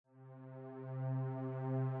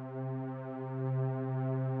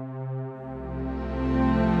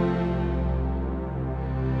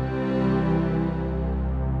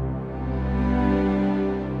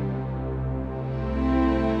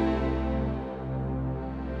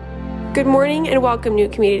Good morning and welcome, new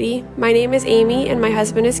community. My name is Amy and my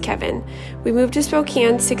husband is Kevin. We moved to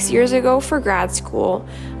Spokane 6 years ago for grad school.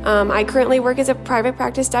 I currently work as a private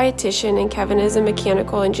practice dietitian and Kevin is a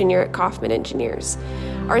mechanical engineer at Kaufman Engineers.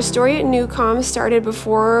 Our story at Newcom started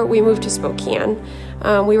before we moved to Spokane.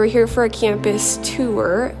 We were here for a campus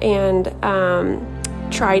tour and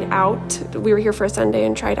we were here for a Sunday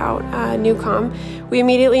and tried out Newcom. We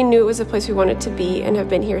immediately knew it was a place we wanted to be and have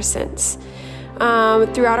been here since.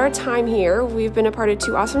 Throughout our time here, we've been a part of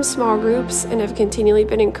 2 awesome small groups and have continually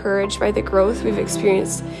been encouraged by the growth we've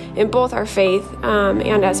experienced in both our faith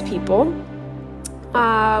and as people.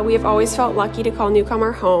 We have always felt lucky to call Newcom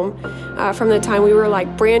our home from the time we were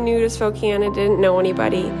brand new to Spokane and didn't know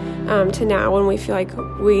anybody to now when we feel like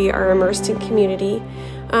we are immersed in community.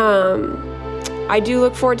 I do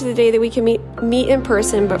look forward to the day that we can meet in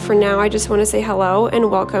person, but for now I just want to say hello and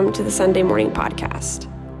welcome to the Sunday Morning Podcast.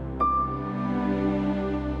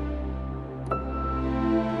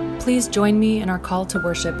 Please join me in our call to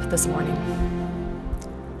worship this morning.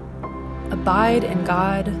 Abide in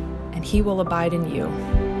God, and He will abide in you.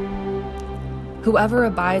 Whoever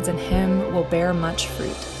abides in Him will bear much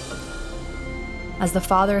fruit. As the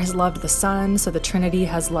Father has loved the Son, so the Trinity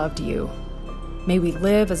has loved you. May we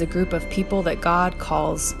live as a group of people that God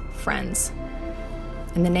calls friends.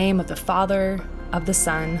 In the name of the Father, of the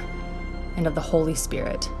Son, and of the Holy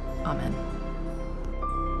Spirit. Amen.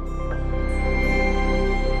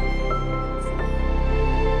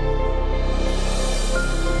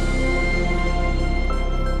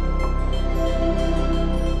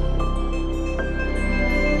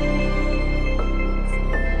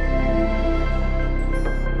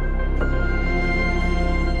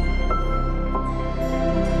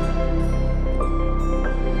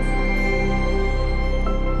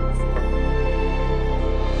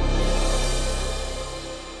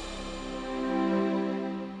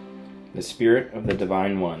 The Spirit of the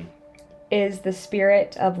Divine One is the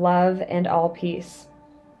Spirit of love and all peace.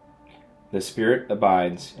 The Spirit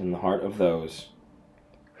abides in the heart of those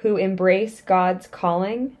who embrace God's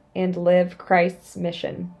calling and live Christ's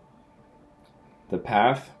mission. The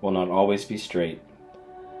path will not always be straight,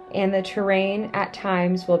 and the terrain at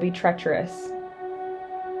times will be treacherous.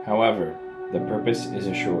 However, the purpose is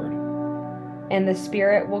assured, and the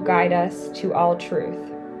Spirit will guide us to all truth.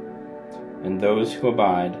 And those who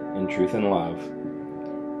abide in truth and love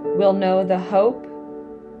will know the hope,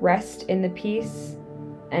 rest in the peace,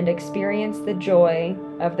 and experience the joy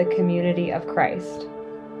of the community of Christ.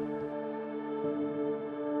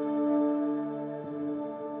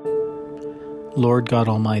 Lord God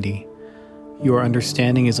Almighty, your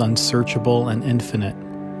understanding is unsearchable and infinite.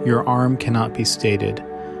 Your arm cannot be stated.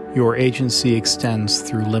 Your agency extends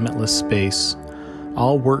through limitless space.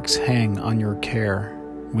 All works hang on your care.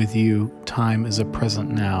 With you, time is a present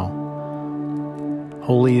now.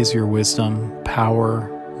 Holy is your wisdom, power,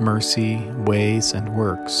 mercy, ways, and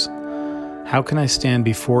works. How can I stand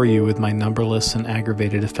before you with my numberless and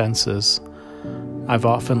aggravated offenses? I've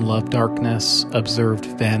often loved darkness, observed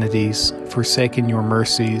vanities, forsaken your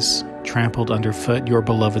mercies, trampled underfoot your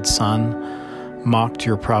beloved Son, mocked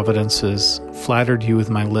your providences, flattered you with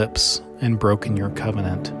my lips, and broken your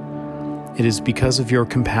covenant. It is because of your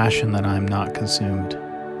compassion that I am not consumed.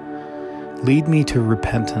 Lead me to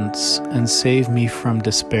repentance and save me from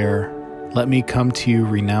despair. Let me come to you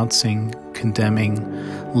renouncing, condemning,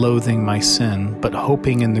 loathing my sin, but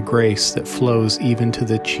hoping in the grace that flows even to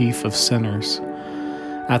the chief of sinners.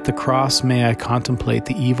 At the cross may I contemplate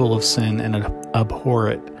the evil of sin and abhor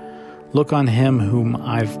it. Look on him whom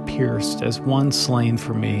I've pierced as one slain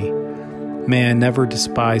for me. May I never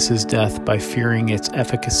despise his death by fearing its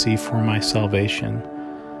efficacy for my salvation.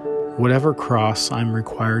 Whatever cross I'm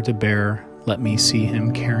required to bear, let me see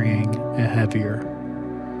him carrying a heavier.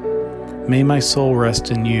 May my soul rest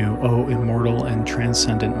in you, O immortal and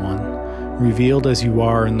transcendent one, revealed as you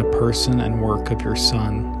are in the person and work of your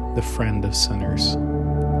Son, the friend of sinners.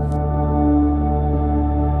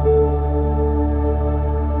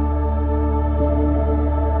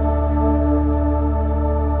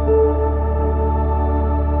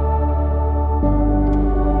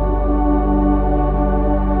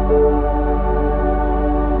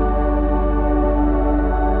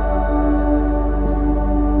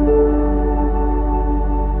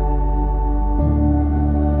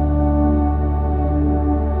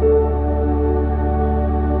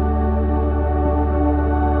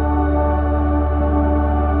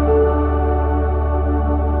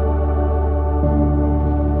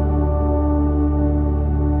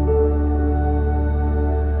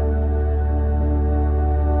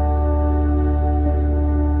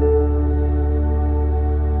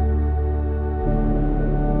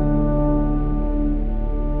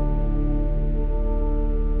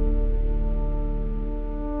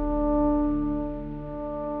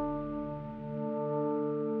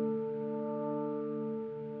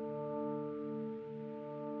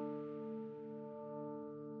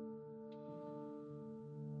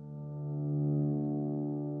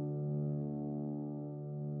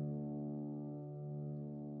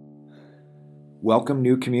 Welcome,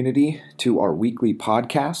 new community, to our weekly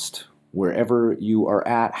podcast. Wherever you are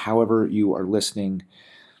at, however you are listening,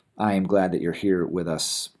 I am glad that you're here with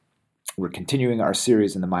us. We're continuing our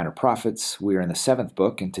series in the Minor Prophets. We are in the 7th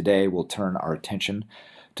book, and today we'll turn our attention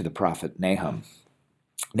to the prophet Nahum.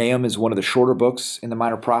 Nahum is one of the shorter books in the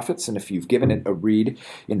Minor Prophets, and if you've given it a read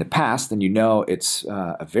in the past, then you know it's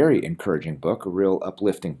a very encouraging book, a real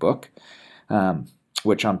uplifting book.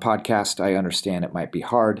 Which on podcast, I understand it might be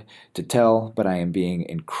hard to tell, but I am being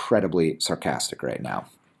incredibly sarcastic right now.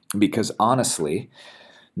 Because honestly,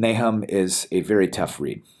 Nahum is a very tough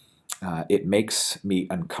read. It makes me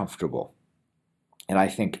uncomfortable. And I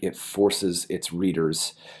think it forces its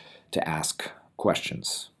readers to ask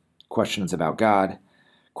questions. Questions about God,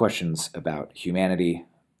 questions about humanity,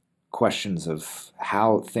 questions of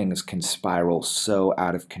how things can spiral so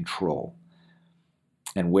out of control,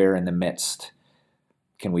 and where in the midst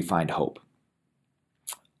can we find hope?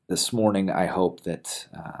 This morning, I hope that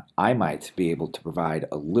I might be able to provide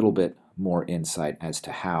a little bit more insight as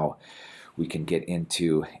to how we can get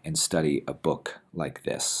into and study a book like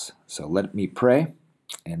this. So let me pray,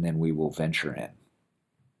 and then we will venture in.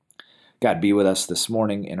 God, be with us this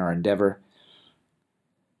morning in our endeavor.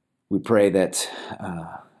 We pray that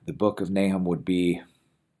the book of Nahum would be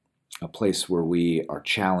a place where we are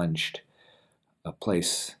challenged, a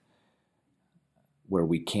place where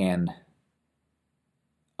we can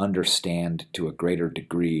understand to a greater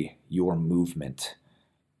degree your movement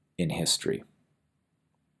in history.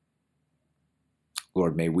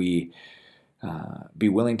 Lord, may we be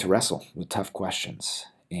willing to wrestle with tough questions,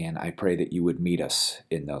 and I pray that you would meet us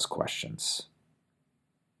in those questions.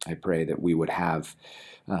 I pray that we would have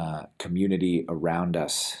community around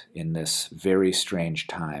us in this very strange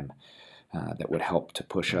time that would help to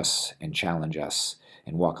push us and challenge us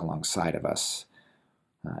and walk alongside of us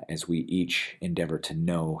as we each endeavor to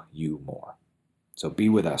know you more. So be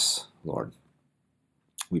with us, Lord.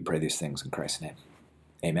 We pray these things in Christ's name.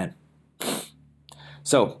 Amen.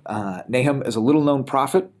 So Nahum is a little-known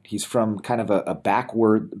prophet. He's from kind of a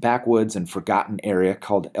backwoods and forgotten area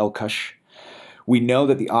called Elkush. We know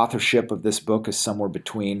that the authorship of this book is somewhere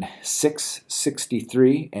between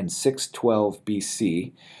 663 and 612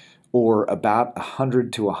 BC, or about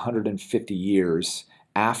 100 to 150 years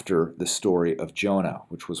after the story of Jonah,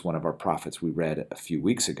 which was one of our prophets we read a few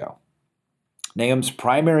weeks ago. Nahum's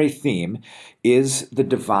primary theme is the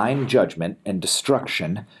divine judgment and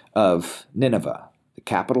destruction of Nineveh, the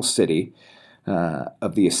capital city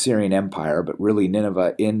of the Assyrian Empire, but really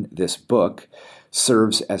Nineveh in this book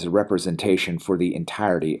serves as a representation for the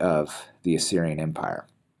entirety of the Assyrian Empire.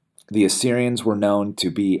 The Assyrians were known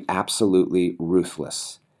to be absolutely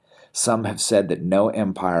ruthless. Some have said that no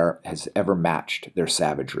empire has ever matched their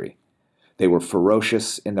savagery. They were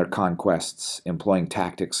ferocious in their conquests, employing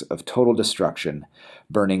tactics of total destruction,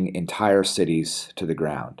 burning entire cities to the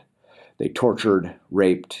ground. They tortured,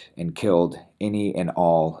 raped, and killed any and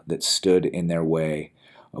all that stood in their way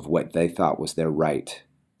of what they thought was their right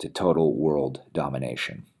to total world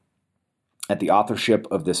domination. At the authorship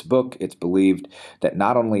of this book, it's believed that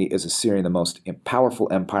not only is Assyria the most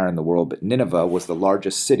powerful empire in the world, but Nineveh was the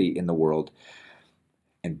largest city in the world,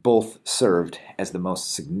 and both served as the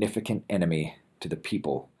most significant enemy to the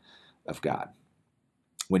people of God.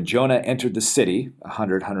 When Jonah entered the city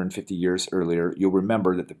 150 years earlier, you'll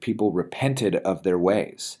remember that the people repented of their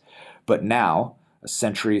ways. But now, a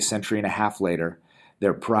century and a half later,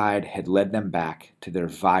 their pride had led them back to their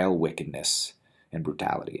vile wickedness and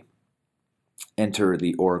brutality. Enter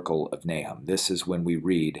the Oracle of Nahum. This is when we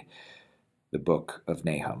read the book of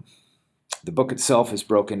Nahum. The book itself is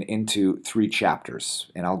broken into 3 chapters,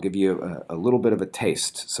 and I'll give you a little bit of a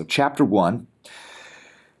taste. So chapter 1,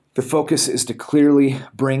 the focus is to clearly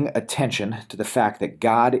bring attention to the fact that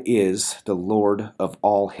God is the Lord of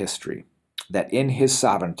all history, that in his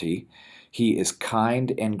sovereignty he is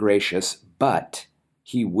kind and gracious, but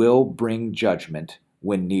he will bring judgment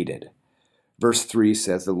when needed. Verse 3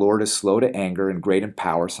 says, the Lord is slow to anger and great in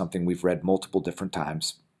power, something we've read multiple different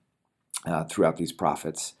times throughout these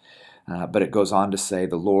prophets. But it goes on to say,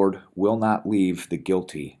 the Lord will not leave the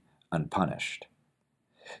guilty unpunished.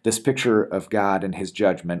 This picture of God and his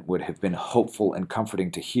judgment would have been hopeful and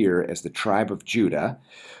comforting to hear as the tribe of Judah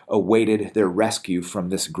awaited their rescue from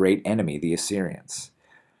this great enemy, the Assyrians.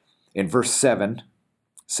 In verse 7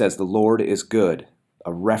 says, the Lord is good,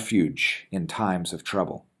 a refuge in times of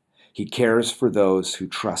trouble. He cares for those who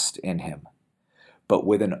trust in him. But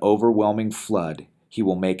with an overwhelming flood, he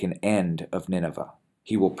will make an end of Nineveh.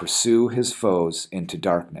 He will pursue his foes into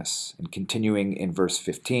darkness. And continuing in verse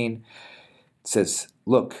 15, it says,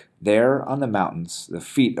 Look, there on the mountains, the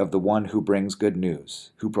feet of the one who brings good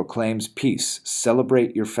news, who proclaims peace.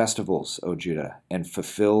 Celebrate your festivals, O Judah, and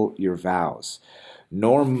fulfill your vows.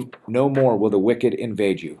 No more will the wicked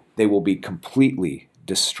invade you. They will be completely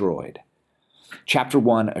destroyed. Chapter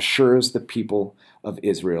 1 assures the people of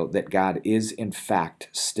Israel that God is in fact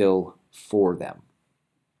still for them,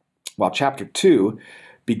 while chapter 2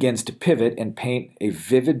 begins to pivot and paint a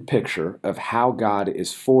vivid picture of how God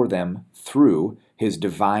is for them through his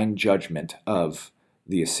divine judgment of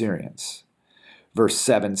the Assyrians. Verse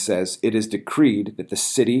 7 says, "It is decreed that the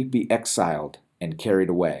city be exiled and carried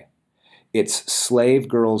away. Its slave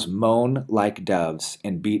girls moan like doves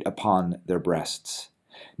and beat upon their breasts.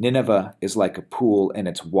 Nineveh is like a pool, and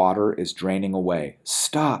its water is draining away.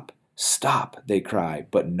 Stop, stop, they cry,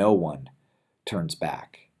 but no one turns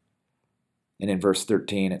back." And in verse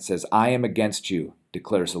 13 it says, "I am against you,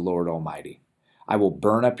 declares the Lord Almighty. I will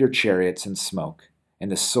burn up your chariots in smoke,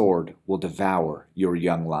 and the sword will devour your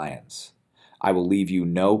young lions. I will leave you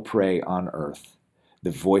no prey on earth.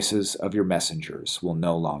 The voices of your messengers will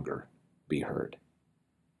no longer be heard."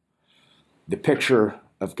 The picture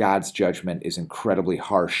of God's judgment is incredibly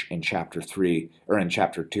harsh in chapter 2, but in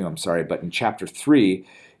chapter 3,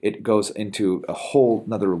 it goes into a whole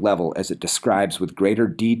nother level as it describes with greater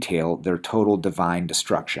detail their total divine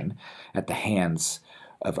destruction at the hands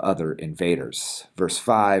of other invaders. Verse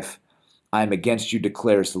 5, "I am against you,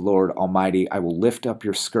 declares the Lord Almighty. I will lift up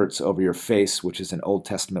your skirts over your face," which is an Old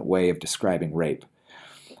Testament way of describing rape.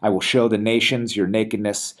 "I will show the nations your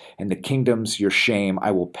nakedness and the kingdoms your shame. I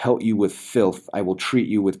will pelt you with filth. I will treat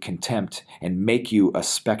you with contempt and make you a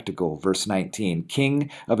spectacle." Verse 19, "King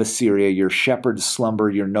of Assyria, your shepherds slumber,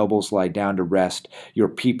 your nobles lie down to rest. Your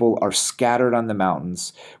people are scattered on the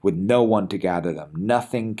mountains with no one to gather them.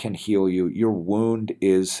 Nothing can heal you. Your wound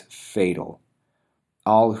is fatal.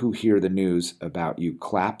 All who hear the news about you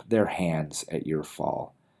clap their hands at your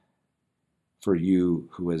fall. For who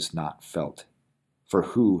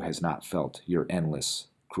has not felt your endless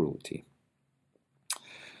cruelty?"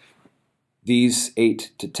 These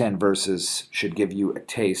 8 to 10 verses should give you a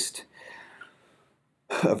taste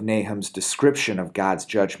of Nahum's description of God's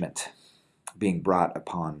judgment being brought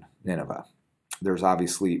upon Nineveh. There's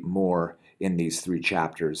obviously more in these 3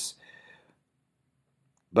 chapters,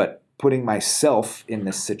 but putting myself in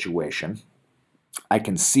this situation, I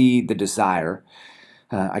can see the desire,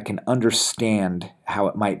 I can understand how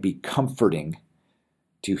it might be comforting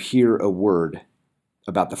to hear a word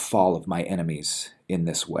about the fall of my enemies in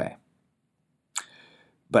this way.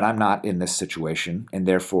 But I'm not in this situation, and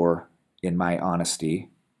therefore, in my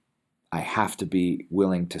honesty, I have to be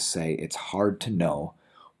willing to say it's hard to know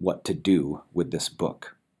what to do with this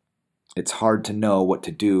book. It's hard to know what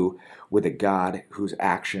to do with a God whose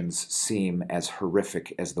actions seem as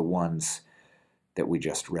horrific as the ones that we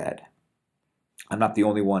just read. I'm not the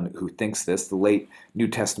only one who thinks this. The late New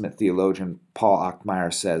Testament theologian Paul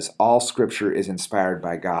Achmeyer says, "All Scripture is inspired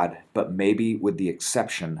by God, but maybe with the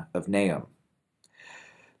exception of Nahum."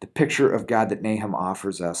 The picture of God that Nahum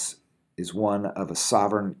offers us is one of a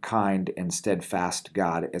sovereign, kind, and steadfast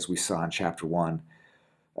God, as we saw in chapter 1,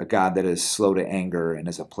 a God that is slow to anger and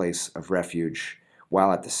is a place of refuge,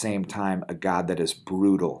 while at the same time a God that is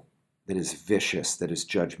brutal, that is vicious, that is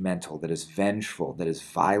judgmental, that is vengeful, that is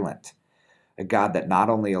violent. A God that not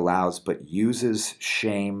only allows but uses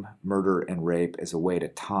shame, murder, and rape as a way to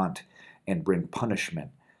taunt and bring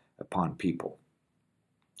punishment upon people.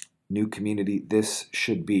 New community, this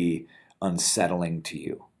should be unsettling to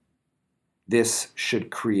you. This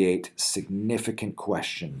should create significant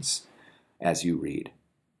questions as you read.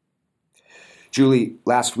 Julie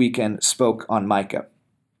last weekend spoke on Micah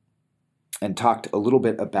and talked a little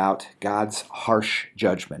bit about God's harsh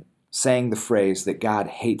judgment, saying the phrase that God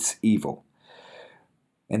hates evil,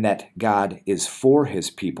 and that God is for his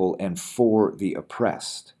people and for the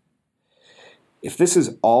oppressed. If this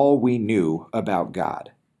is all we knew about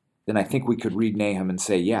God, then I think we could read Nahum and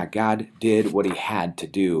say, yeah, God did what he had to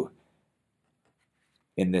do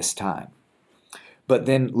in this time. But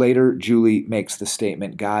then later, Julie makes the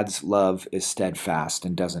statement, God's love is steadfast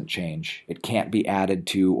and doesn't change. It can't be added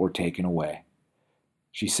to or taken away.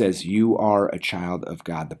 She says, you are a child of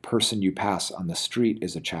God. The person you pass on the street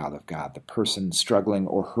is a child of God. The person struggling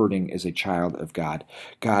or hurting is a child of God.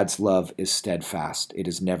 God's love is steadfast. It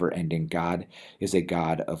is never ending. God is a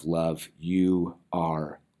God of love. You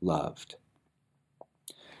are loved.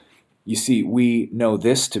 You see, we know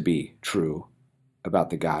this to be true about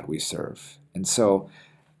the God we serve. And so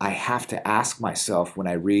I have to ask myself when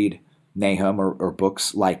I read Nahum or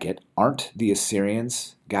books like it, aren't the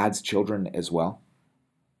Assyrians God's children as well?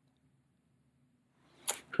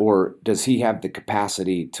 Or does he have the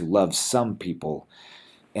capacity to love some people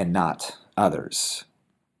and not others?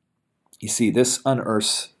 You see, this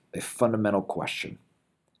unearths a fundamental question.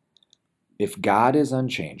 If God is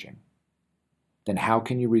unchanging, then how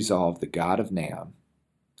can you resolve the God of Nahum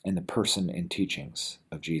and the person and teachings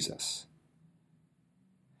of Jesus?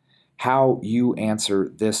 How you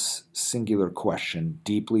answer this singular question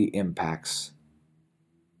deeply impacts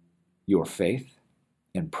your faith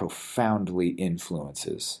and profoundly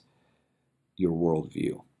influences your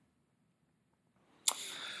worldview.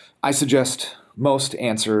 I suggest most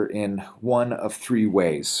answer in one of three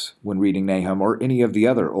ways when reading Nahum or any of the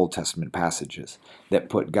other Old Testament passages that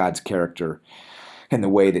put God's character and the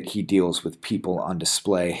way that he deals with people on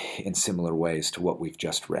display in similar ways to what we've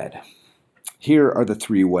just read. Here are the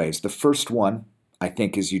three ways. The first one, I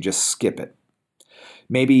think, is you just skip it.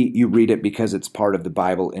 Maybe you read it because it's part of the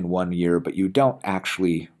Bible in 1 year, but you don't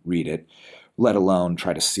actually read it, let alone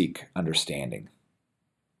try to seek understanding.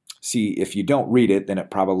 See, if you don't read it, then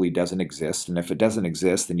it probably doesn't exist. And if it doesn't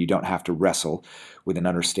exist, then you don't have to wrestle with an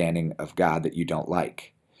understanding of God that you don't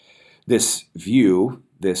like. This view,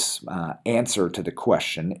 this answer to the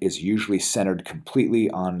question, is usually centered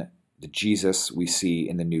completely on the Jesus we see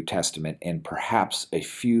in the New Testament and perhaps a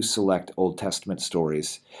few select Old Testament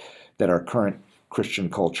stories that our current Christian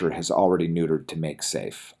culture has already neutered to make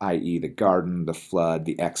safe, i.e. the garden, the flood,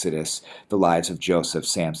 the Exodus, the lives of Joseph,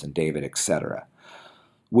 Samson, David, etc.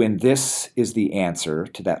 When this is the answer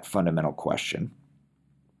to that fundamental question,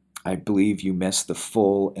 I believe you miss the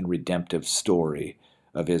full and redemptive story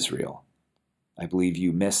of Israel. I believe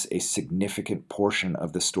you miss a significant portion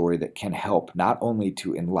of the story that can help not only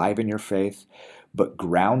to enliven your faith, but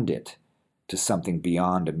ground it to something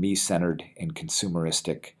beyond a me-centered and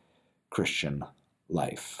consumeristic Christian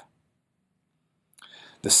life.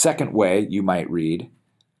 The second way you might read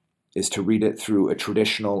is to read it through a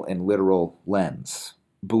traditional and literal lens,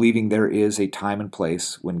 believing there is a time and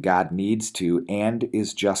place when God needs to and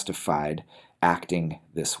is justified acting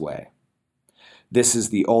this way. This is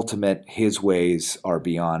the ultimate his ways are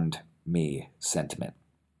beyond me sentiment.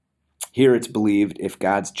 Here it's believed if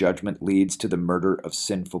God's judgment leads to the murder of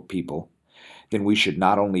sinful people, then we should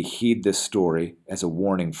not only heed this story as a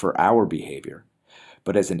warning for our behavior,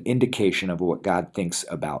 but as an indication of what God thinks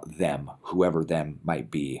about them, whoever them might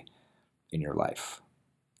be in your life.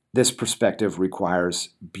 This perspective requires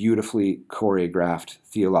beautifully choreographed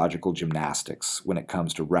theological gymnastics when it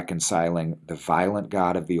comes to reconciling the violent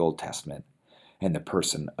God of the Old Testament and the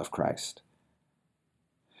person of Christ.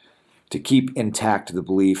 To keep intact the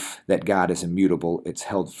belief that God is immutable, it's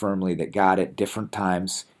held firmly that God at different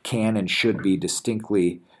times can and should be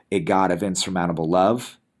distinctly a God of insurmountable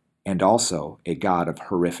love and also a God of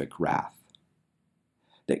horrific wrath.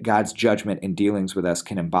 That God's judgment and dealings with us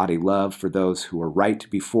can embody love for those who are right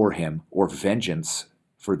before him or vengeance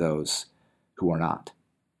for those who are not.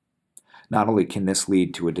 Not only can this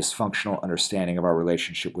lead to a dysfunctional understanding of our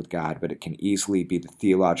relationship with God, but it can easily be the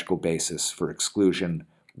theological basis for exclusion,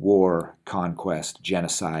 war, conquest,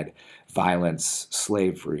 genocide, violence,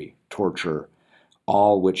 slavery, torture,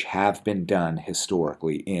 all which have been done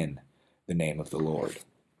historically in the name of the Lord.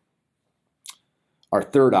 Our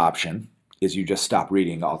third option is you just stop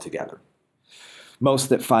reading altogether. Most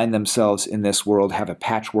that find themselves in this world have a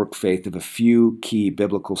patchwork faith of a few key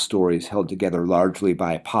biblical stories held together largely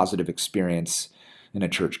by a positive experience in a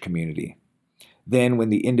church community. Then, when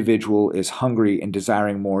the individual is hungry and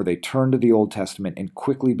desiring more, they turn to the Old Testament and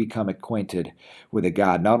quickly become acquainted with a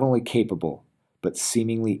God not only capable, but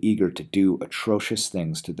seemingly eager to do atrocious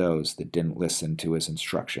things to those that didn't listen to his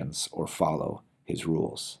instructions or follow his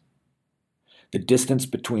rules. The distance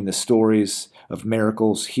between the stories of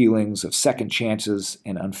miracles, healings, of second chances,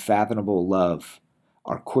 and unfathomable love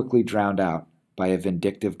are quickly drowned out by a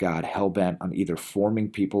vindictive God hell-bent on either forming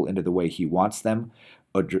people into the way he wants them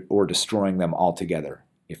or destroying them altogether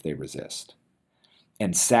if they resist.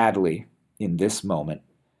 And sadly, in this moment,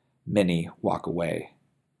 many walk away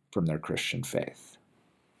from their Christian faith.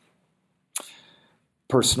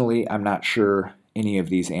 Personally, I'm not sure any of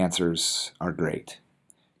these answers are great.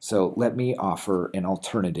 So let me offer an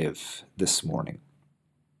alternative this morning.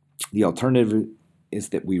 The alternative is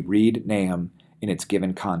that we read Nahum in its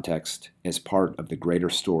given context as part of the greater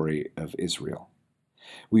story of Israel.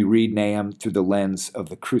 We read Nahum through the lens of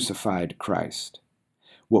the crucified Christ,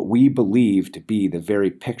 what we believe to be the very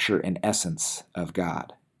picture and essence of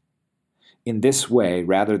God. In this way,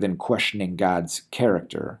 rather than questioning God's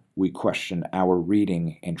character, we question our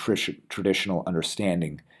reading and traditional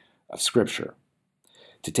understanding of Scripture.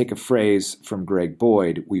 To take a phrase from Greg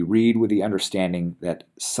Boyd, we read with the understanding that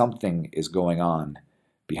something is going on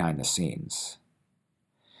behind the scenes.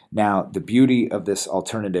 Now, the beauty of this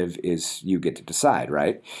alternative is you get to decide,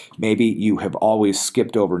 right? Maybe you have always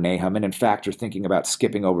skipped over Nahum, and in fact, you're thinking about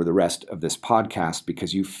skipping over the rest of this podcast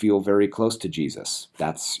because you feel very close to Jesus.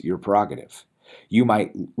 That's your prerogative. You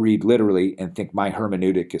might read literally and think my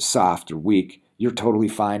hermeneutic is soft or weak. You're totally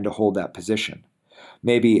fine to hold that position.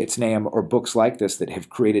 Maybe it's Nahum or books like this that have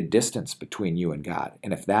created distance between you and God.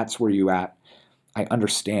 And if that's where you're at, I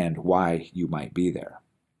understand why you might be there.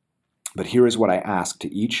 But here is what I ask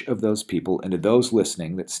to each of those people and to those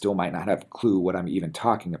listening that still might not have a clue what I'm even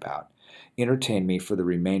talking about. Entertain me for the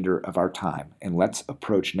remainder of our time, and let's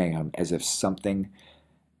approach Nahum as if something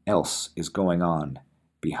else is going on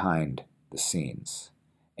behind the scenes.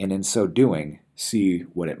 And in so doing, see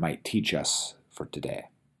what it might teach us for today.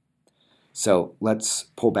 So let's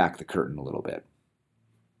pull back the curtain a little bit.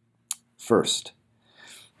 First,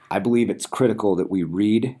 I believe it's critical that we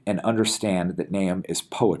read and understand that Nahum is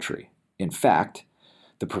poetry. In fact,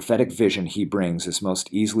 the prophetic vision he brings is most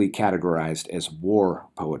easily categorized as war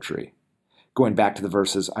poetry. Going back to the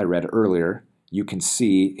verses I read earlier, you can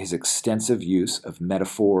see his extensive use of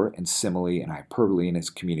metaphor and simile and hyperbole in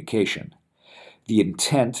his communication. The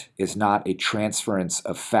intent is not a transference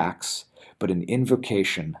of facts, but an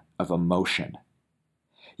invocation of emotion.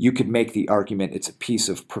 You could make the argument it's a piece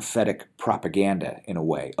of prophetic propaganda in a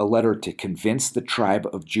way, a letter to convince the tribe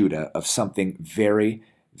of Judah of something very,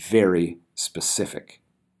 very specific.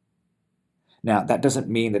 Now, that doesn't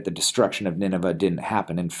mean that the destruction of Nineveh didn't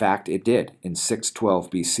happen. In fact, it did in 612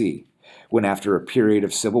 BC, when after a period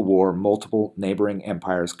of civil war, multiple neighboring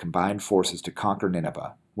empires combined forces to conquer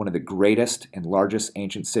Nineveh. One of the greatest and largest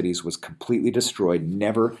ancient cities was completely destroyed,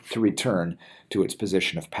 never to return to its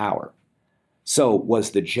position of power. So,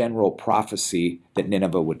 was the general prophecy that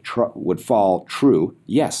Nineveh would fall true?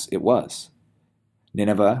 Yes, it was.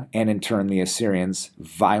 Nineveh, and in turn the Assyrians'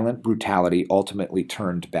 violent brutality ultimately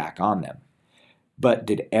turned back on them. But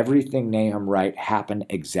did everything Nahum write happen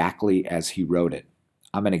exactly as he wrote it?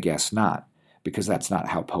 I'm going to guess not, because that's not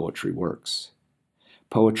how poetry works.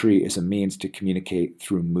 Poetry is a means to communicate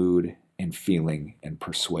through mood and feeling and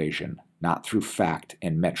persuasion, not through fact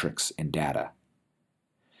and metrics and data.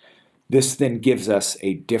 This then gives us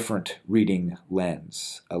a different reading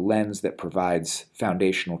lens, a lens that provides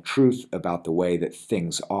foundational truth about the way that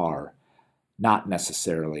things are, not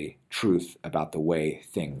necessarily truth about the way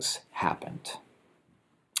things happened.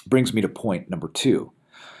 Brings me to point number 2.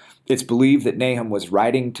 It's believed that Nahum was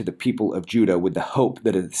writing to the people of Judah with the hope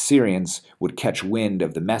that the Assyrians would catch wind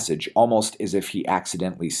of the message, almost as if he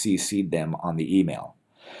accidentally CC'd them on the email.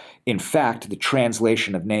 In fact, the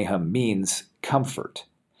translation of Nahum means comfort.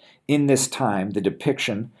 In this time, the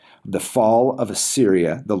depiction of the fall of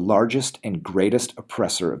Assyria, the largest and greatest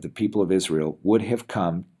oppressor of the people of Israel, would have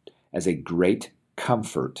come as a great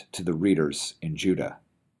comfort to the readers in Judah.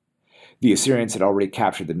 The Assyrians had already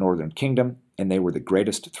captured the northern kingdom, and they were the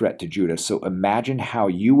greatest threat to Judah. So imagine how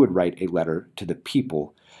you would write a letter to the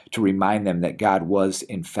people to remind them that God was,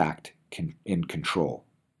 in fact, in control.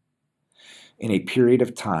 In a period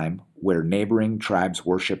of time where neighboring tribes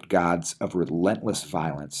worshipped gods of relentless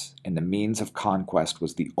violence, and the means of conquest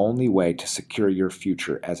was the only way to secure your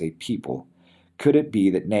future as a people, could it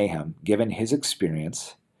be that Nahum, given his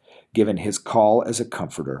experience, given his call as a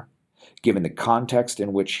comforter, given the context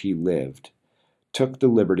in which he lived, took the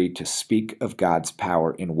liberty to speak of God's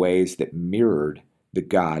power in ways that mirrored the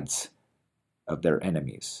gods of their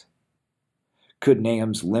enemies? Could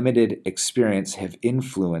Nahum's limited experience have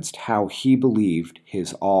influenced how he believed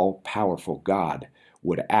his all-powerful God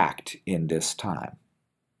would act in this time?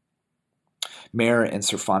 Mayer and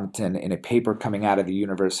Serfontein, in a paper coming out of the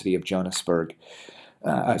University of Johannesburg,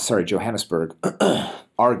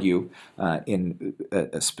 argue in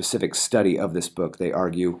a specific study of this book, they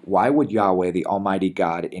argue, why would Yahweh, the Almighty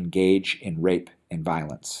God, engage in rape and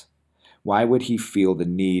violence? Why would he feel the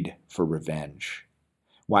need for revenge?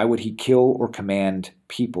 Why would he kill or command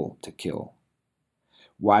people to kill?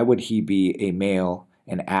 Why would he be a male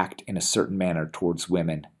and act in a certain manner towards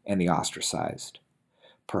women and the ostracized?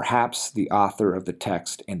 Perhaps the author of the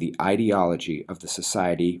text and the ideology of the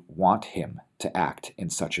society want him to act in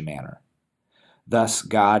such a manner. Thus,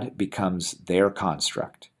 God becomes their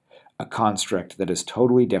construct, a construct that is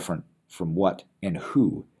totally different from what and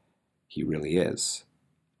who he really is.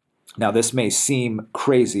 Now, this may seem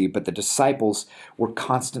crazy, but the disciples were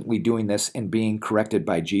constantly doing this and being corrected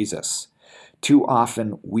by Jesus. Too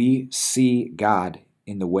often, we see God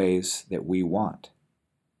in the ways that we want.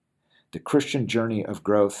 The Christian journey of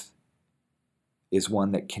growth is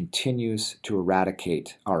one that continues to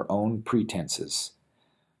eradicate our own pretenses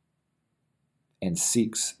and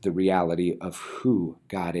seeks the reality of who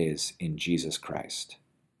God is in Jesus Christ.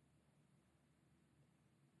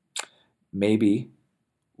 Maybe,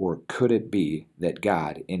 or could it be that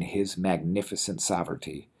God, in his magnificent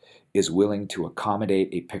sovereignty, is willing to accommodate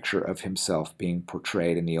a picture of himself being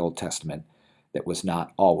portrayed in the Old Testament that was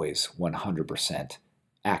not always 100%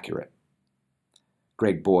 accurate?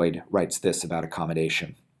 Greg Boyd writes this about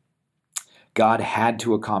accommodation. God had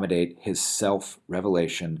to accommodate his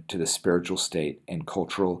self-revelation to the spiritual state and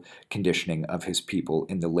cultural conditioning of his people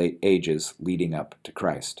in the late ages leading up to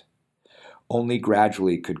Christ. Only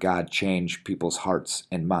gradually could God change people's hearts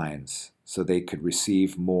and minds so they could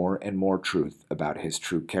receive more and more truth about his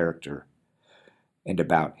true character and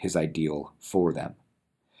about his ideal for them.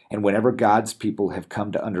 And whenever God's people have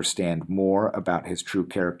come to understand more about his true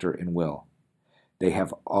character and will, they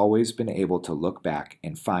have always been able to look back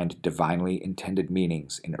and find divinely intended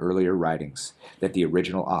meanings in earlier writings that the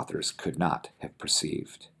original authors could not have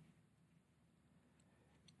perceived.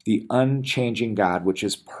 The unchanging God, which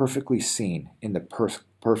is perfectly seen in the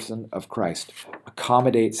person of Christ,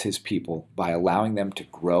 accommodates his people by allowing them to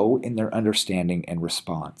grow in their understanding and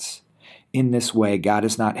response. In this way, God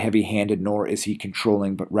is not heavy-handed, nor is he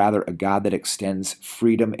controlling, but rather a God that extends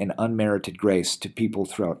freedom and unmerited grace to people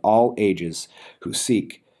throughout all ages who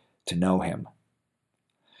seek to know him.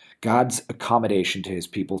 God's accommodation to his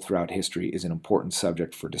people throughout history is an important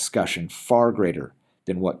subject for discussion, far greater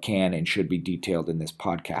than what can and should be detailed in this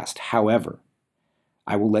podcast. However,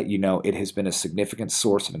 I will let you know it has been a significant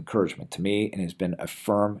source of encouragement to me and has been a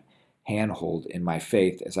firm handhold in my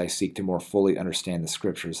faith as I seek to more fully understand the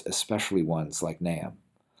scriptures, especially ones like Nahum.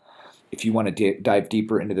 If you want to dive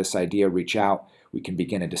deeper into this idea, reach out. We can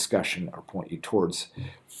begin a discussion or point you towards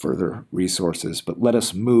further resources. But let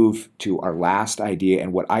us move to our last idea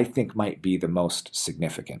and what I think might be the most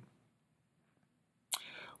significant.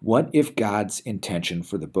 What if God's intention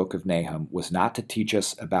for the book of Nahum was not to teach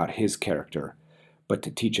us about his character, but to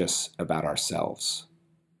teach us about ourselves?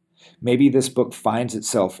 Maybe this book finds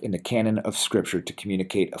itself in the canon of Scripture to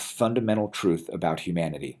communicate a fundamental truth about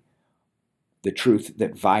humanity, the truth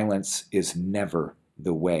that violence is never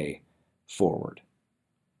the way forward.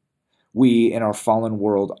 We, in our fallen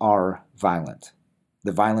world, are violent.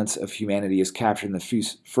 The violence of humanity is captured in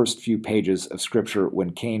the first few pages of Scripture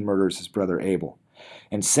when Cain murders his brother Abel.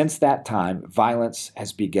 And since that time, violence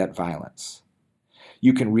has beget violence.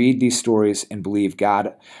 You can read these stories and believe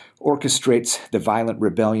God orchestrates the violent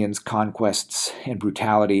rebellions, conquests, and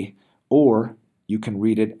brutality, or you can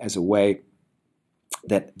read it as a way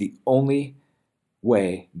that the only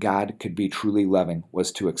way God could be truly loving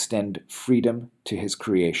was to extend freedom to his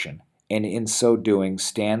creation, and in so doing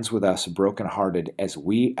stands with us brokenhearted as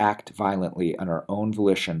we act violently on our own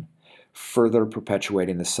volition, further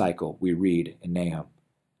perpetuating the cycle we read in Nahum.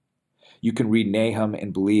 You can read Nahum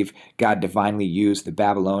and believe God divinely used the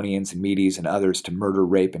Babylonians and Medes and others to murder,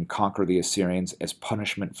 rape, and conquer the Assyrians as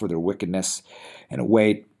punishment for their wickedness and a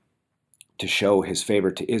way to show his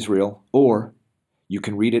favor to Israel. Or you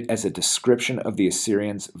can read it as a description of the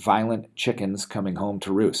Assyrians' violent chickens coming home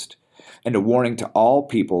to roost, and a warning to all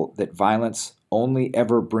people that violence only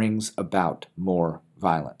ever brings about more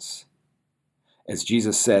violence. As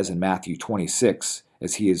Jesus says in Matthew 26,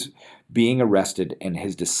 as he is being arrested and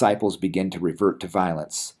his disciples begin to revert to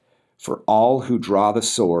violence, "For all who draw the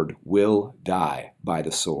sword will die by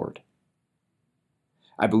the sword."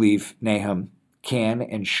 I believe Nahum can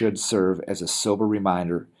and should serve as a sober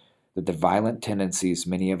reminder that the violent tendencies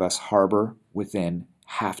many of us harbor within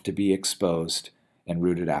have to be exposed and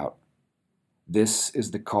rooted out. This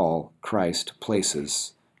is the call Christ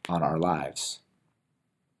places on our lives.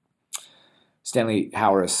 Stanley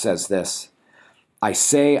Hauerwas says this, "I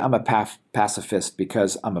say I'm a pacifist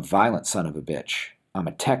because I'm a violent son of a bitch. I'm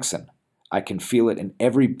a Texan. I can feel it in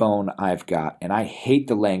every bone I've got, and I hate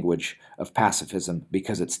the language of pacifism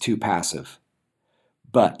because it's too passive.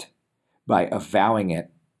 But by avowing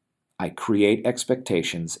it, I create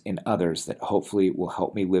expectations in others that hopefully will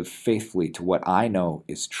help me live faithfully to what I know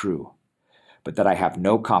is true, but that I have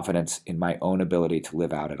no confidence in my own ability to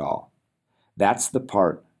live out at all. That's the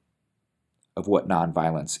part of what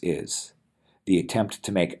nonviolence is. The attempt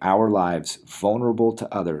to make our lives vulnerable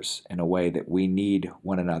to others in a way that we need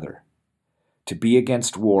one another. To be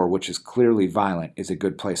against war, which is clearly violent, is a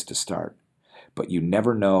good place to start, but you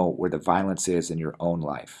never know where the violence is in your own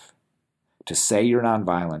life. To say you're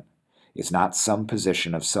nonviolent is not some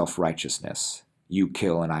position of self-righteousness. You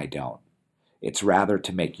kill and I don't. It's rather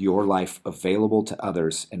to make your life available to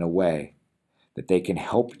others in a way that they can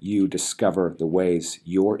help you discover the ways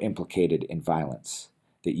you're implicated in violence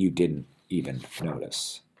that you didn't even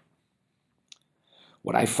notice."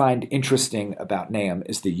 What I find interesting about Nahum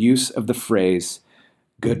is the use of the phrase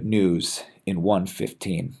 "good news" in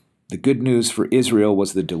 1:15. The good news for Israel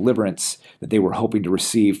was the deliverance that they were hoping to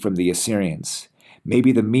receive from the Assyrians.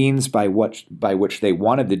 Maybe the means by which they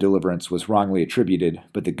wanted the deliverance was wrongly attributed,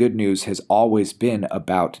 but the good news has always been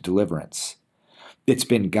about deliverance. It's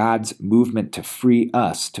been God's movement to free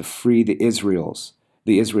us, to free the Israelites,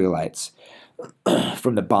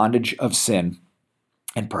 from the bondage of sin,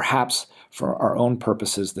 and perhaps for our own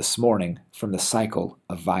purposes this morning, from the cycle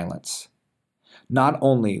of violence. Not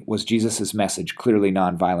only was Jesus' message clearly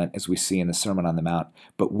nonviolent, as we see in the Sermon on the Mount,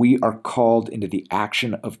 but we are called into the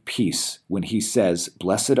action of peace when he says,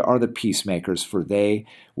 "Blessed are the peacemakers, for they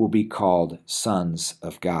will be called sons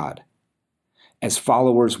of God." As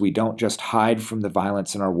followers, we don't just hide from the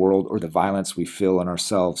violence in our world or the violence we feel in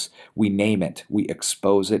ourselves. We name it, we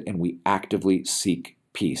expose it, and we actively seek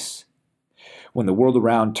peace. When the world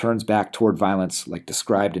around turns back toward violence, like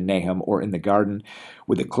described in Nahum or in the garden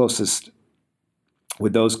with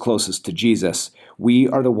those closest to Jesus, we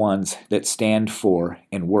are the ones that stand for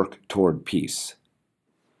and work toward peace.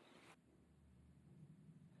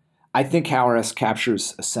 I think Hauerwas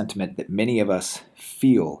captures a sentiment that many of us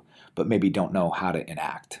feel but maybe don't know how to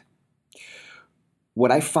enact. What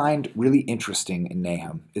I find really interesting in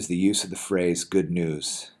Nahum is the use of the phrase good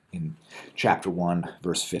news in chapter 1,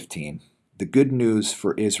 verse 15. The good news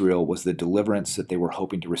for Israel was the deliverance that they were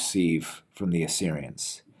hoping to receive from the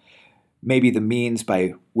Assyrians. Maybe the means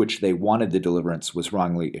by which they wanted the deliverance was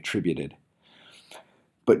wrongly attributed.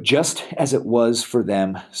 But just as it was for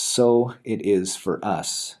them, so it is for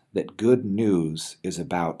us, that good news is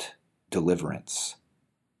about deliverance.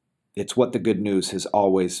 It's what the good news has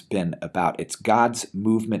always been about. It's God's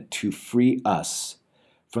movement to free us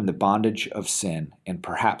from the bondage of sin, and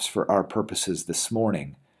perhaps for our purposes this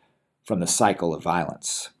morning, from the cycle of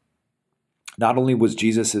violence. Not only was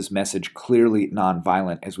Jesus' message clearly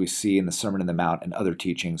nonviolent, as we see in the Sermon on the Mount and other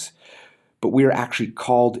teachings, but we are actually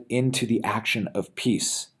called into the action of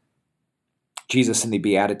peace. Jesus in the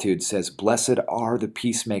Beatitudes says, "Blessed are the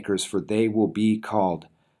peacemakers, for they will be called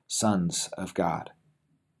sons of God."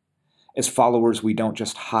 As followers, we don't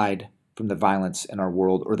just hide from the violence in our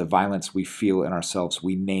world or the violence we feel in ourselves.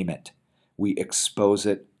 We name it, we expose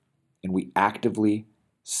it, and we actively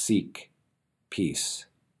seek peace.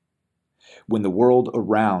 When the world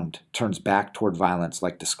around turns back toward violence,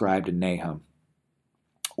 like described in Nahum,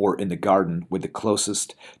 or in the garden with the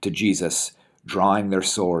closest to Jesus drawing their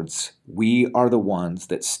swords, we are the ones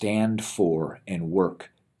that stand for and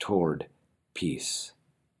work toward peace.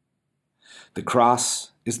 The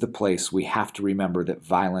cross is the place we have to remember that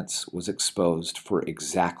violence was exposed for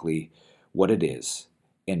exactly what it is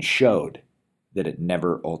and showed that it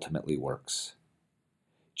never ultimately works.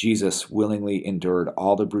 Jesus willingly endured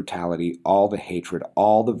all the brutality, all the hatred,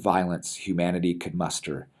 all the violence humanity could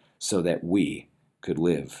muster so that we could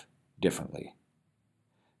live differently.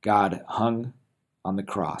 God hung on the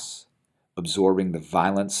cross, absorbing the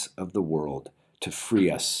violence of the world to free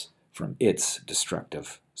us from its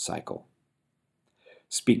destructive cycle.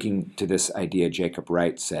 Speaking to this idea, Jacob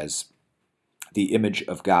Wright says, "The image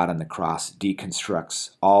of God on the cross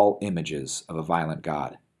deconstructs all images of a violent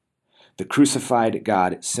God. The crucified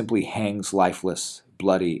God simply hangs lifeless,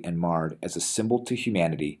 bloody, and marred as a symbol to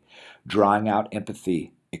humanity, drawing out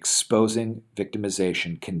empathy, exposing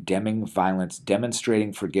victimization, condemning violence,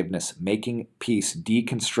 demonstrating forgiveness, making peace,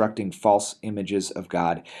 deconstructing false images of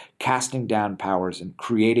God, casting down powers, and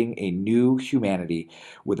creating a new humanity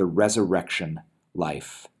with a resurrection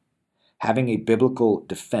life. Having a biblical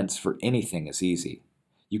defense for anything is easy.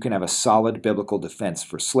 You can have a solid biblical defense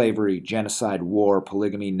for slavery, genocide, war,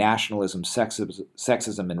 polygamy, nationalism,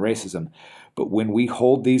 sexism, and racism. But when we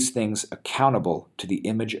hold these things accountable to the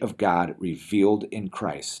image of God revealed in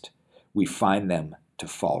Christ, we find them to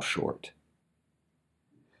fall short.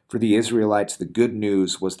 For the Israelites, the good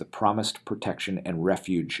news was the promised protection and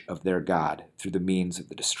refuge of their God through the means of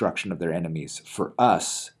the destruction of their enemies. For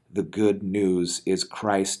us, the good news is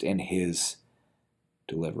Christ and his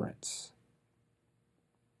deliverance.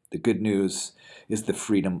 The good news is the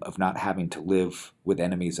freedom of not having to live with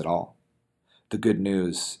enemies at all. The good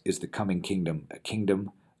news is the coming kingdom, a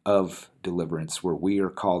kingdom of deliverance where we are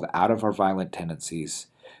called out of our violent tendencies,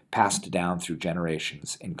 passed down through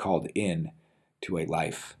generations, and called in to a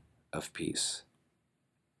life of peace.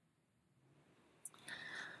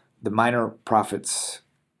 The minor prophets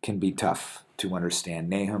can be tough to understand.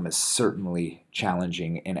 Nahum is certainly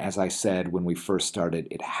challenging, and as I said when we first started,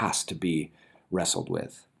 it has to be wrestled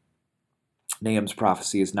with. Nahum's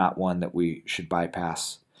prophecy is not one that we should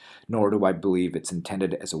bypass, nor do I believe it's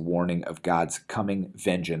intended as a warning of God's coming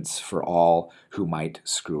vengeance for all who might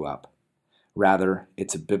screw up. Rather,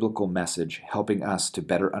 it's a biblical message helping us to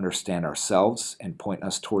better understand ourselves and point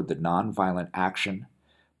us toward the nonviolent action,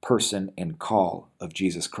 person, and call of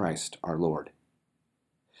Jesus Christ, our Lord.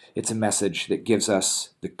 It's a message that gives us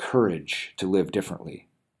the courage to live differently.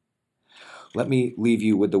 Let me leave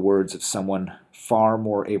you with the words of someone far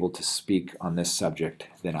more able to speak on this subject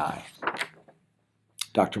than I.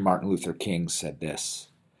 Dr. Martin Luther King said this: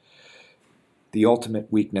 "The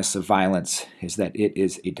ultimate weakness of violence is that it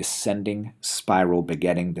is a descending spiral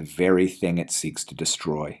begetting the very thing it seeks to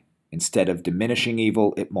destroy. Instead of diminishing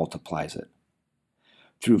evil, it multiplies it.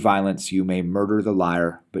 Through violence you may murder the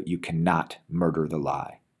liar, but you cannot murder the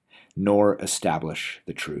lie, nor establish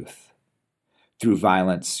the truth. Through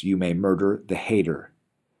violence you may murder the hater,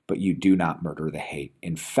 but you do not murder the hate.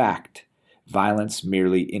 In fact, violence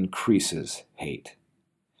merely increases hate.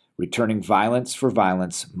 Returning violence for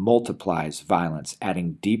violence multiplies violence,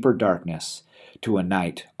 adding deeper darkness to a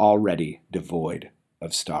night already devoid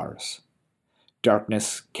of stars.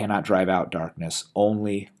 Darkness cannot drive out darkness.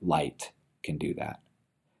 Only light can do that.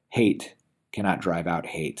 Hate cannot drive out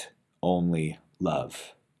hate. Only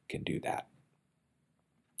love can do that."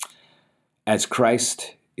 As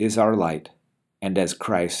Christ is our light, and as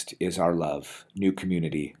Christ is our love, New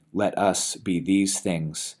Community, let us be these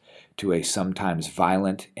things to a sometimes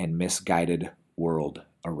violent and misguided world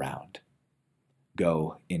around.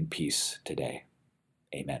 Go in peace today.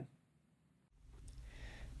 Amen.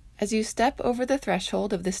 As you step over the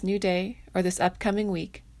threshold of this new day or this upcoming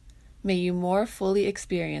week, may you more fully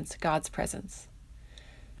experience God's presence.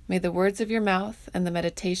 May the words of your mouth and the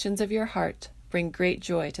meditations of your heart bring great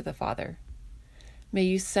joy to the Father. May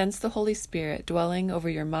you sense the Holy Spirit dwelling over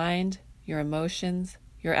your mind, your emotions,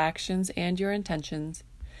 your actions, and your intentions,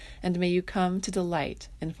 and may you come to delight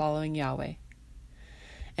in following Yahweh.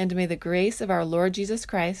 And may the grace of our Lord Jesus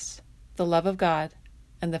Christ, the love of God,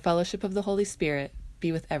 and the fellowship of the Holy Spirit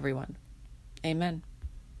be with everyone. Amen.